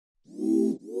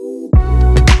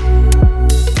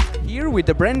with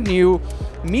the brand new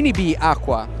Mini B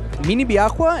Aqua. Mini B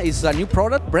Aqua is a new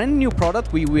product, brand new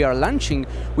product we are launching,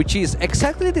 which is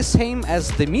exactly the same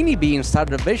as the Mini B in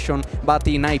standard version, but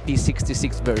in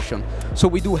IP66 version. So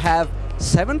we do have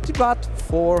 70 watt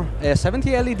for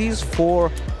 70 LEDs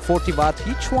for 40 watt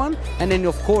each one, and then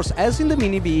of course, as in the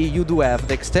Mini B, you do have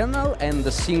the external and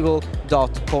the single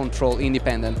dot control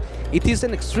independent. It is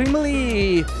an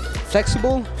extremely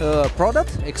flexible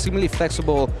product, extremely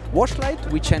flexible watch light,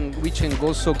 which can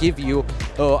also give you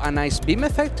a nice beam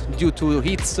effect due to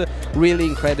its really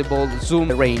incredible zoom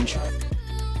range.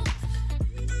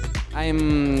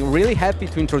 I'm really happy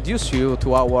to introduce you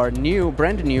to our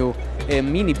brand new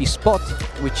Mini B Spot,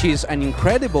 which is an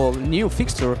incredible new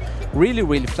fixture,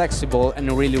 really flexible and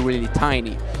really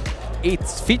tiny. It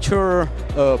features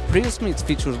prism, it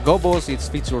features gobos, it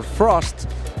features frost,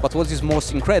 but what is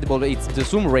most incredible is the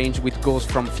zoom range, which goes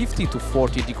from 50 to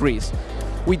 40 degrees.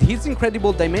 With its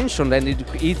incredible dimension and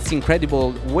its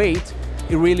incredible weight,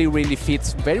 it really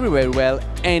fits very well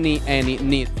any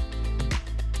need.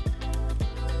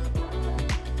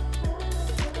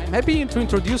 I'm happy to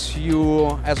introduce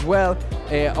you as well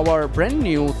our brand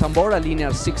new Tambora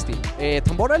Linear 60.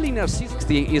 Tambora Linear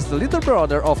 60 is the little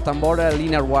brother of Tambora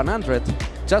Linear 100,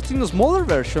 just in a smaller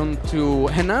version to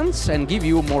enhance and give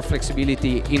you more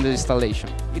flexibility in the installation.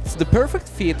 It's the perfect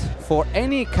fit for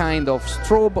any kind of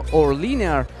strobe or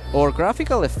linear or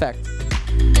graphical effect.